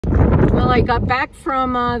I got back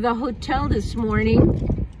from the hotel this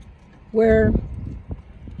morning where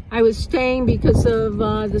I was staying because of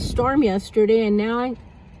the storm yesterday, and now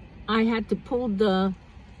I had to pull the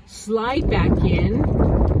slide back in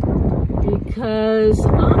because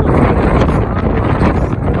I'm afraid of these long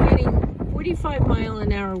winds. We're getting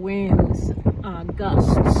 45-mile-an-hour winds,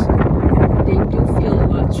 gusts. They do feel a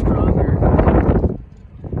lot stronger.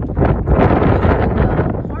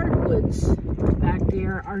 The hardwoods back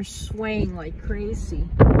there are swaying like crazy.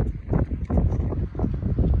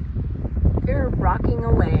 They're rocking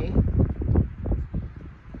away.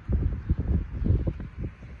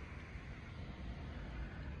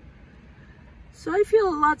 So I feel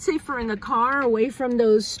a lot safer in the car, away from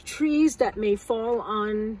those trees that may fall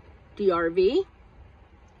on the RV.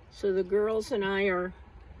 So the girls and I are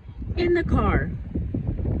in the car.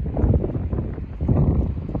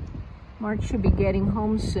 Mark should be getting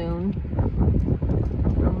home soon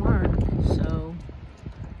from work, so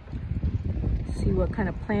see what kind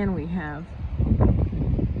of plan we have.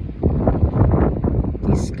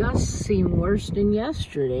 These gusts seem worse than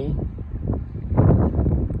yesterday.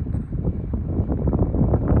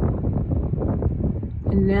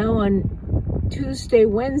 And now on Tuesday,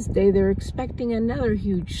 Wednesday, they're expecting another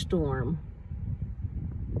huge storm.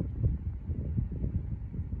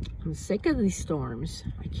 I'm sick of these storms.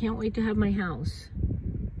 I can't wait to have my house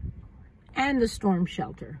and the storm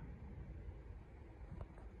shelter.